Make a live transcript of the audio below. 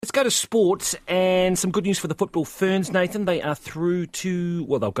let's go to sports and some good news for the Football Ferns, Nathan. They are through to,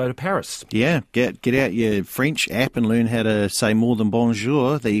 well, they'll go to Paris. Yeah, get out your French app and learn how to say more than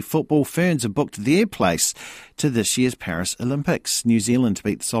bonjour. The Football Ferns have booked their place to this year's Paris Olympics. New Zealand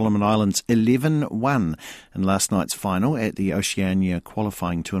beat the Solomon Islands 11-1 in last night's final at the Oceania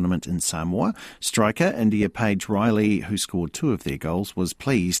qualifying tournament in Samoa. Striker India Paige Riley, who scored 2 of their goals, was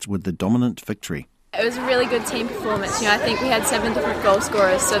pleased with the dominant victory. It was a really good team performance. I think we had 7 different goal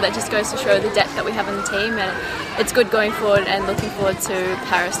scorers, so that just goes to show the depth that we have in the team, and it's good going forward and looking forward to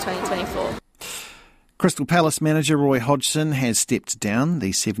Paris 2024. Crystal Palace manager Roy Hodgson has stepped down.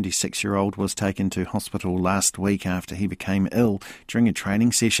 The 76-year-old was taken to hospital last week after he became ill during a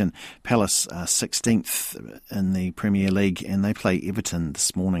training session. Palace are 16th in the Premier League and they play Everton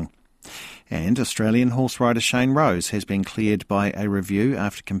this morning. And Australian horse rider Shane Rose has been cleared by a review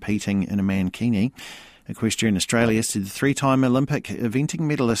after competing in a mankini. Equestrian Australia said the 3-time Olympic eventing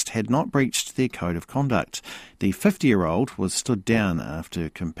medalist had not breached their code of conduct. The 50-year-old was stood down after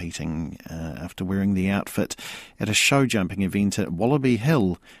competing, after wearing the outfit at a show jumping event at Wallaby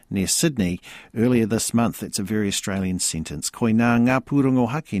Hill near Sydney earlier this month. It's a very Australian sentence. Koe nā ngā pūrongo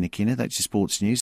haki na kena. That's your sports news.